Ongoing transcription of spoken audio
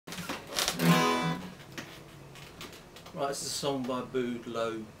Right, it's a song by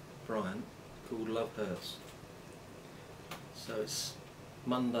Boudleaux Bryant called Love Hurts. So it's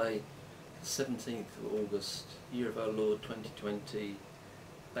Monday, the 17th of August, year of our Lord 2020,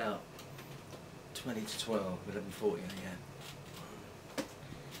 about 20 to 12, 11:40 a.m.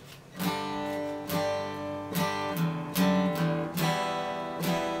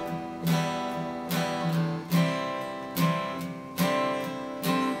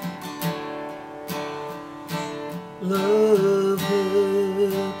 Love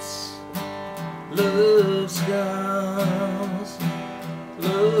hurts, love scars,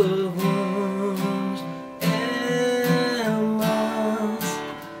 love wounds and miles,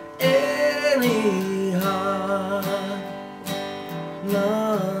 any heart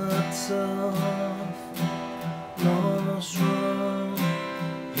not soft, not strong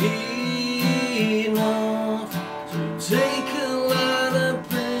enough to take a lot of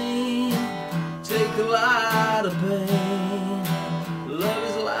pain, take a lot of pain. Love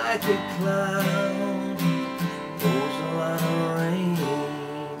is like a cloud, pours a lot of rain.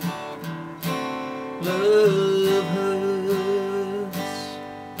 Love hurts,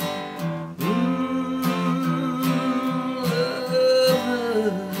 love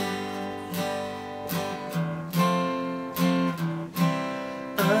hurts.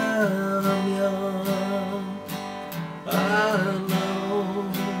 I'm young, I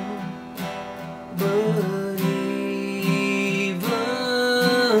know, but even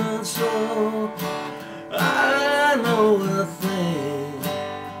so, I know a thing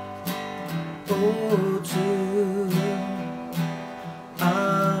or two.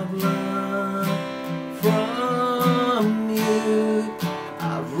 I've learned from you.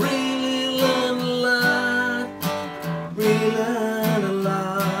 I've really learned a lot, really learned a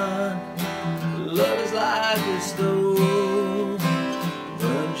lot. Love is like a stove,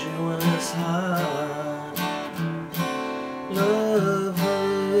 burns you when it's hot. Love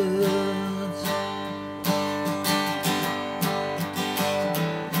hurts.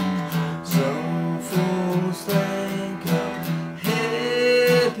 Some fools think of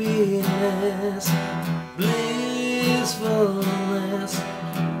happiness, blissfulness,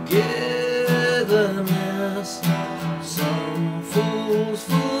 togetherness. Some fools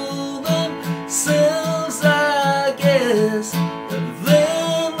fool themselves, I guess, but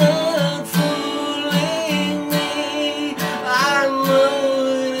they're not fooling me. I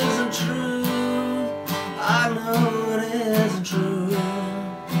know it isn't true, I know it isn't true.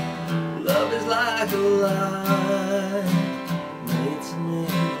 Love is like a lie made to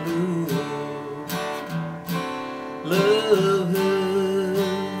make you blue. Love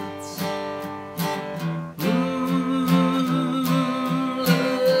hurts,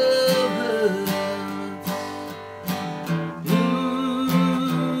 love hurts,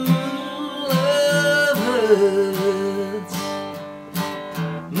 love hurts,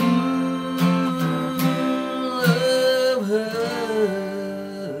 love hurts.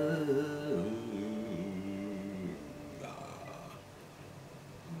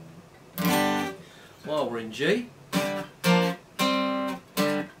 While we're in G,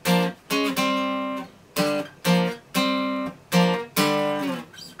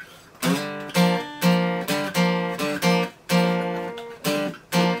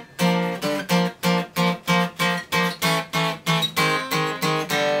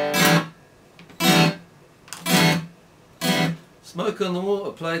 Smoke on the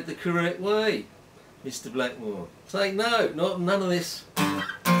Water played the correct way, Mr. Blackmore. Take note, none of this.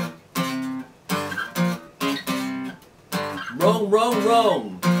 Wrong, wrong,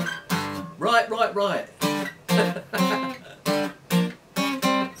 wrong. Right, right, right.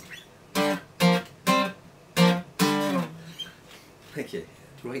 Thank you.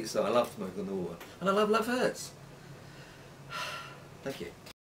 Great song. I love Smoke on the Water. And I love Love Hurts. Thank you.